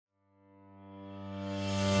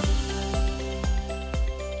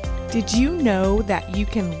Did you know that you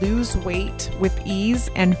can lose weight with ease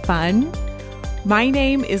and fun? My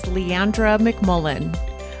name is Leandra McMullen.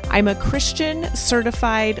 I'm a Christian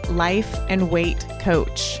certified life and weight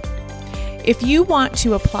coach. If you want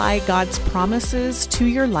to apply God's promises to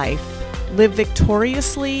your life, live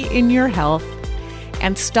victoriously in your health,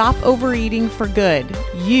 and stop overeating for good,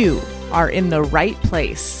 you are in the right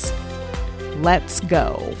place. Let's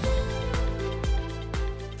go.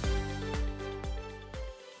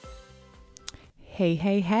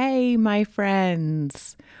 Hey, my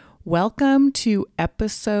friends. Welcome to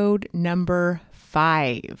episode number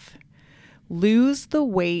 5. Lose the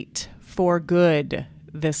weight for good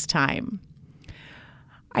this time.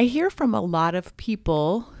 I hear from a lot of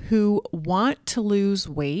people who want to lose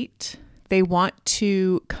weight. They want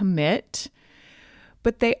to commit,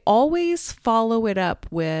 but they always follow it up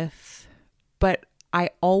with, but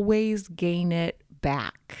I always gain it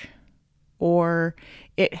back, or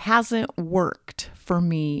it hasn't worked for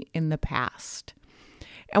me in the past.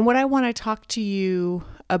 And what I want to talk to you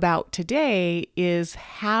about today is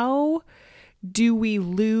how do we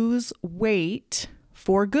lose weight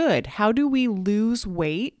for good? How do we lose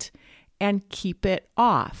weight and keep it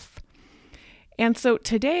off? And so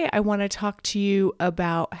today I want to talk to you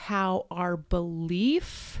about how our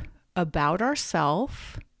belief about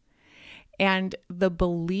ourself and the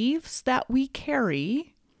beliefs that we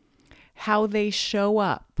carry, how they show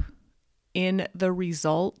up in the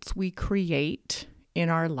results we create in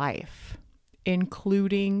our life,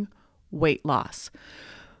 including weight loss.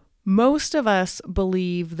 Most of us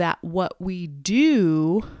believe that what we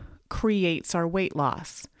do creates our weight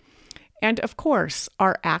loss. And of course,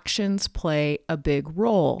 our actions play a big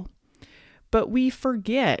role. But we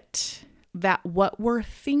forget that what we're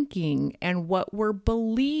thinking and what we're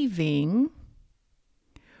believing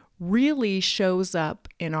really shows up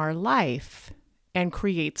in our life and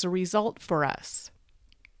creates a result for us.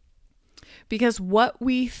 Because what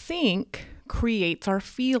we think creates our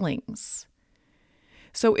feelings.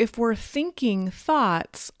 So if we're thinking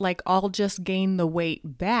thoughts like I'll just gain the weight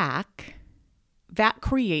back, that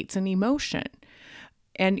creates an emotion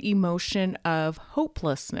of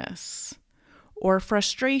hopelessness or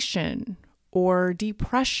frustration or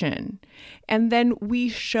depression. And then we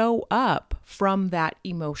show up from that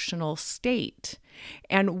emotional state.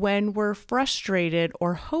 And when we're frustrated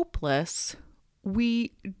or hopeless,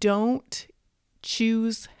 we don't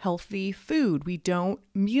choose healthy food. We don't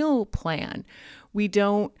meal plan. We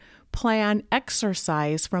don't plan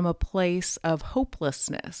exercise from a place of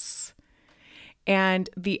hopelessness. And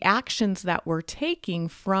the actions that we're taking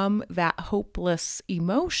from that hopeless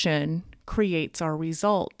emotion creates our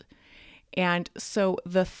result. And so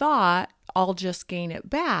the thought, I'll just gain it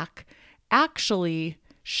back, actually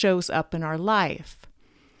shows up in our life.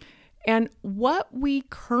 And what we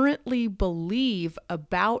currently believe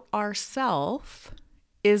about ourselves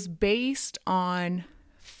is based on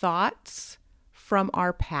thoughts from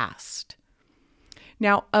our past.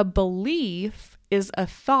 Now, a belief is a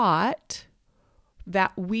thought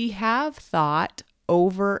that we have thought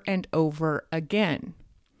over and over again.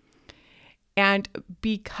 And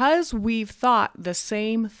because we've thought the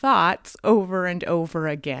same thoughts over and over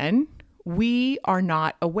again, we are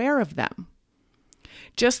not aware of them.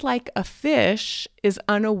 Just like a fish is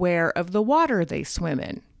unaware of the water they swim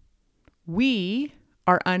in, we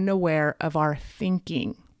are unaware of our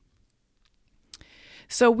thinking.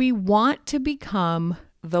 So we want to become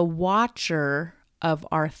the watcher of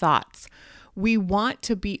our thoughts. We want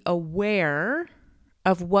to be aware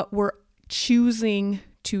of what we're choosing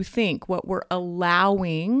to think, what we're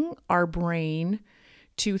allowing our brain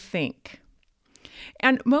to think.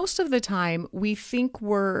 And most of the time, we think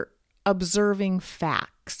we're observing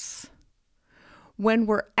facts when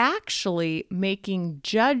we're actually making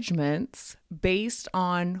judgments based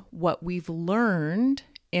on what we've learned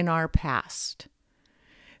in our past.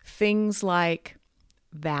 Things like,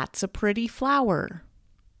 that's a pretty flower.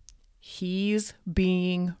 He's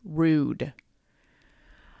being rude.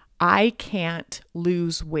 I can't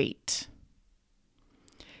lose weight.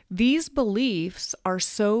 These beliefs are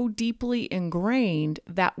so deeply ingrained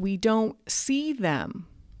that we don't see them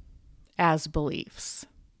as beliefs.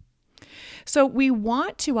 So we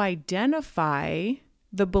want to identify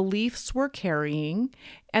the beliefs we're carrying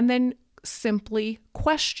and then simply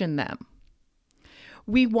question them.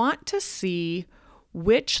 We want to see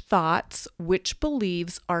which thoughts, which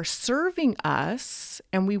beliefs are serving us,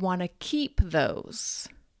 and we want to keep those.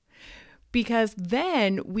 Because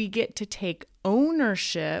then we get to take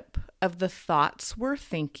ownership of the thoughts we're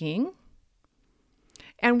thinking,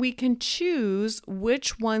 and we can choose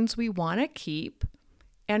which ones we want to keep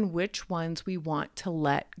and which ones we want to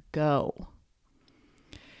let go.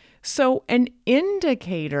 So an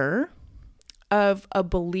indicator of a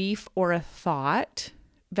belief or a thought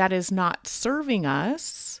that is not serving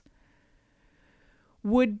us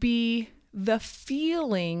would be the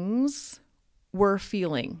feelings we're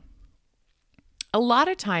feeling. A lot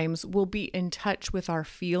of times we'll be in touch with our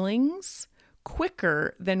feelings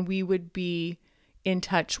quicker than we would be in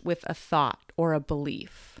touch with a thought or a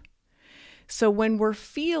belief. So when we're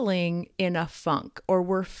feeling in a funk or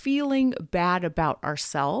we're feeling bad about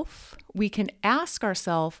ourselves, we can ask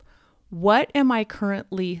ourselves, what am I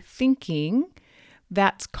currently thinking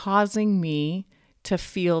that's causing me to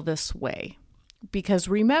feel this way? Because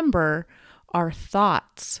remember, our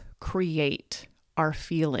thoughts create our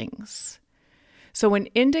feelings. So an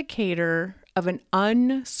indicator of an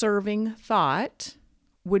unserving thought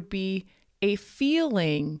would be a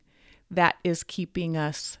feeling that is keeping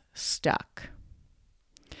us stuck.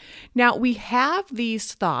 Now, we have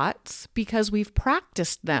these thoughts because we've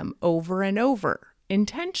practiced them over and over,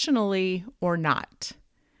 intentionally or not.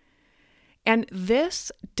 And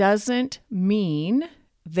this doesn't mean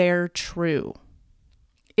they're true.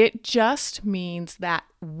 It just means that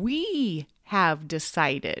we have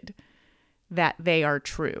decided that they are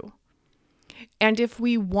true. And if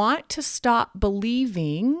we want to stop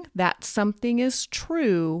believing that something is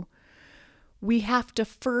true, we have to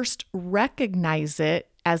first recognize it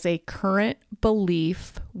as a current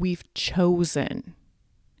belief we've chosen.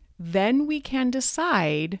 Then we can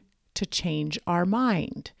decide to change our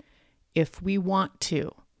mind if we want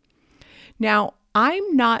to. Now,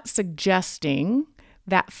 I'm not suggesting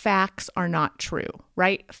that facts are not true,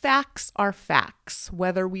 right? Facts are facts,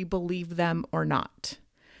 whether we believe them or not.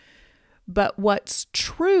 But what's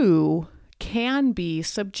true can be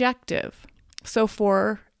subjective. So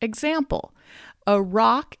for example, a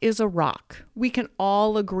rock is a rock. We can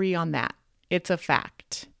all agree on that. It's a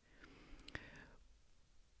fact.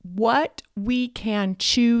 What we can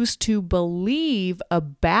choose to believe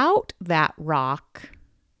about that rock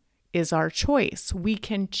is our choice. We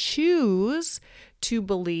can choose to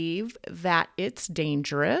believe that it's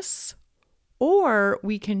dangerous, or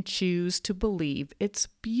we can choose to believe it's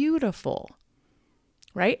beautiful,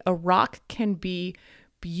 right? A rock can be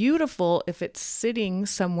beautiful if it's sitting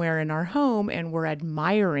somewhere in our home and we're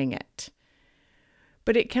admiring it.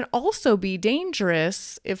 But it can also be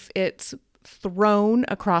dangerous if it's thrown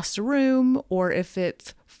across the room or if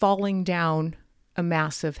it's falling down a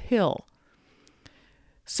massive hill.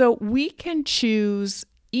 So we can choose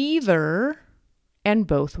either, and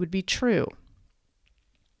both would be true.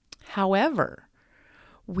 However,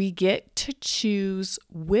 we get to choose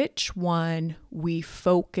which one we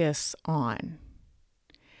focus on.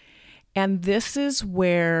 And this is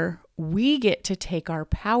where we get to take our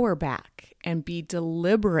power back and be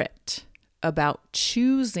deliberate about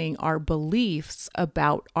choosing our beliefs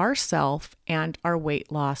about ourself and our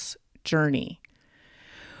weight loss journey.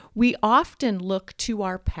 We often look to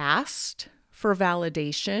our past for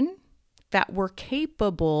validation that we're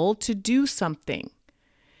capable to do something.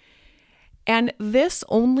 And this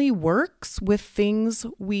only works with things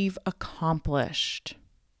we've accomplished.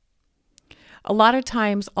 A lot of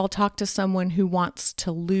times I'll talk to someone who wants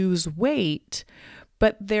to lose weight,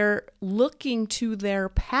 but they're looking to their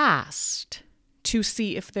past to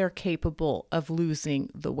see if they're capable of losing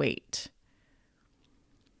the weight.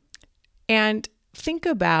 And think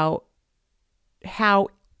about how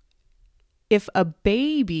if a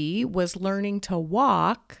baby was learning to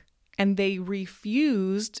walk and they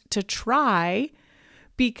refused to try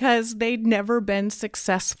because they'd never been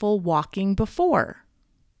successful walking before.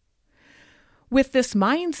 With this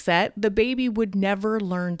mindset, the baby would never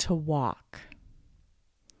learn to walk.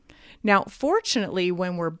 Now, fortunately,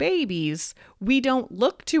 when we're babies, we don't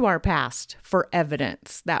look to our past for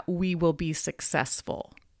evidence that we will be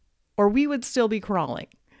successful, or we would still be crawling.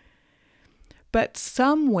 But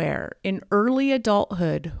somewhere in early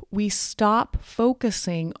adulthood, we stop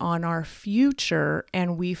focusing on our future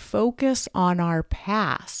and we focus on our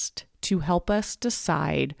past to help us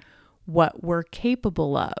decide what we're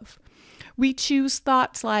capable of. We choose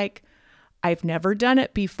thoughts like, I've never done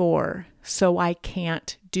it before, so I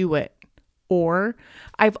can't do it. Or,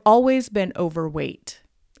 I've always been overweight.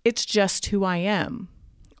 It's just who I am.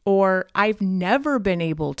 Or, I've never been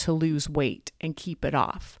able to lose weight and keep it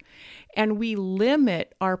off. And we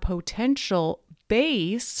limit our potential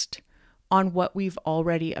based on what we've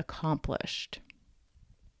already accomplished.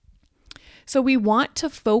 So we want to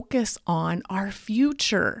focus on our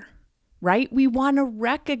future, right? We want to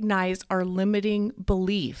recognize our limiting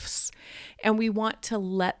beliefs and we want to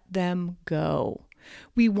let them go.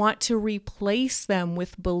 We want to replace them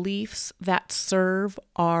with beliefs that serve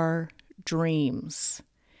our dreams.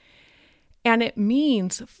 And it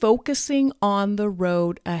means focusing on the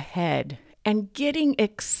road ahead and getting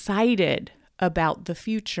excited about the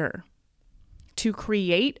future. To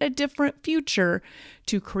create a different future,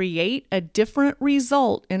 to create a different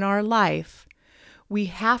result in our life, we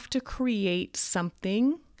have to create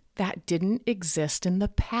something that didn't exist in the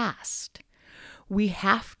past. We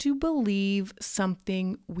have to believe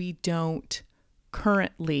something we don't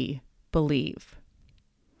currently believe.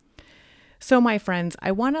 So, my friends,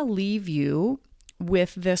 I want to leave you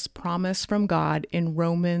with this promise from God in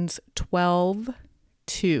Romans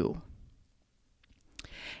 12:2.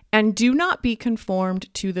 And do not be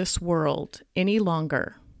conformed to this world any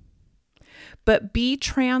longer, but be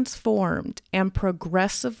transformed and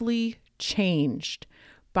progressively changed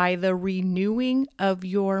by the renewing of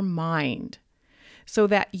your mind, so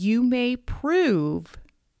that you may prove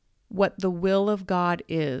what the will of God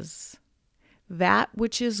is, that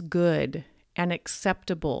which is good and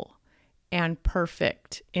acceptable and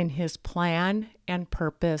perfect in His plan and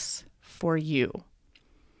purpose for you.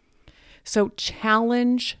 So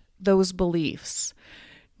challenge those beliefs.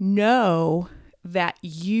 Know that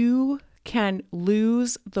you can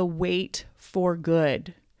lose the weight for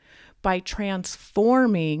good by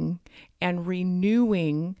transforming and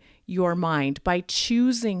renewing your mind, by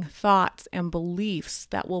choosing thoughts and beliefs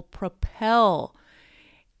that will propel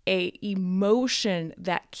an emotion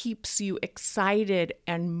that keeps you excited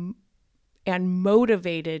and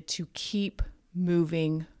motivated to keep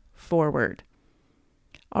moving forward.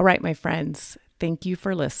 All right, my friends, thank you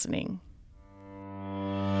for listening.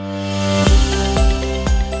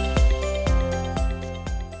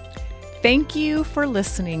 Thank you for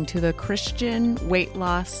listening to the Christian Weight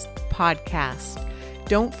Loss Podcast.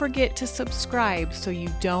 Don't forget to subscribe so you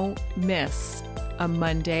don't miss a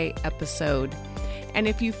Monday episode. And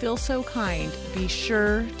if you feel so kind, be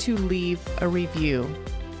sure to leave a review.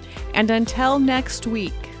 And until next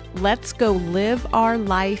week, let's go live our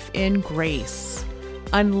life in grace,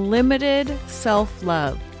 unlimited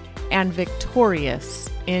self-love, and victorious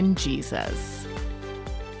in Jesus.